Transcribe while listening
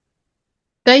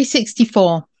Day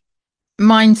 64.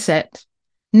 Mindset.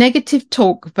 Negative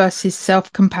talk versus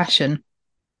self-compassion.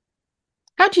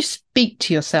 How do you speak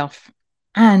to yourself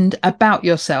and about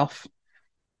yourself?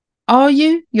 Are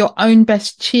you your own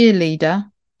best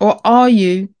cheerleader, or are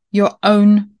you your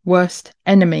own worst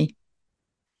enemy?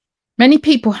 Many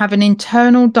people have an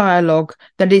internal dialogue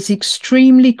that is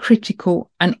extremely critical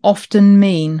and often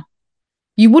mean.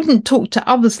 You wouldn't talk to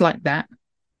others like that,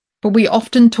 but we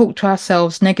often talk to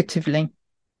ourselves negatively.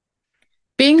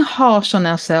 Being harsh on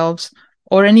ourselves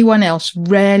or anyone else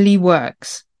rarely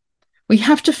works. We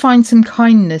have to find some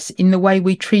kindness in the way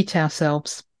we treat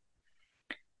ourselves.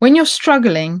 When you're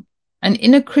struggling, an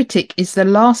inner critic is the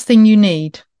last thing you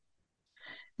need.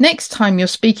 Next time you're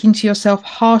speaking to yourself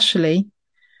harshly,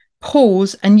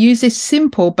 pause and use this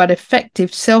simple but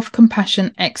effective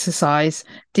self-compassion exercise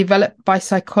developed by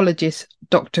psychologist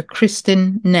Dr.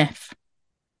 Kristin Neff.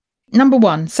 Number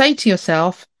 1, say to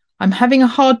yourself, I'm having a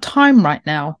hard time right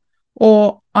now,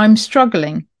 or I'm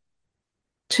struggling.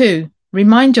 2,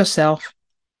 remind yourself,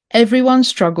 everyone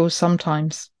struggles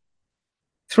sometimes.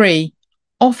 3,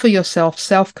 offer yourself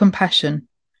self-compassion.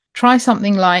 Try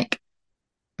something like,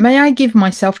 may I give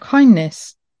myself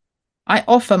kindness? I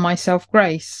offer myself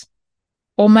grace.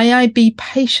 Or may I be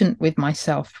patient with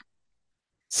myself?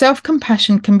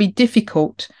 Self-compassion can be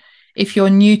difficult if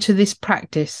you're new to this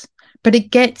practice, but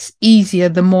it gets easier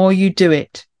the more you do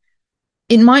it.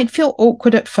 It might feel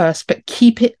awkward at first, but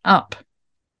keep it up.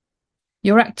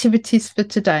 Your activities for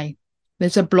today.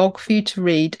 There's a blog for you to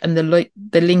read, and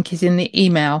the link is in the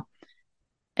email.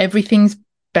 Everything's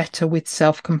better with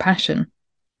self-compassion.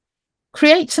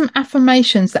 Create some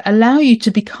affirmations that allow you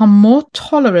to become more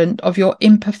tolerant of your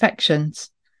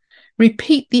imperfections.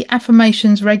 Repeat the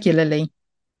affirmations regularly.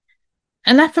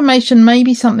 An affirmation may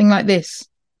be something like this: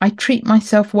 I treat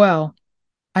myself well.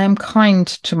 I am kind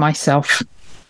to myself.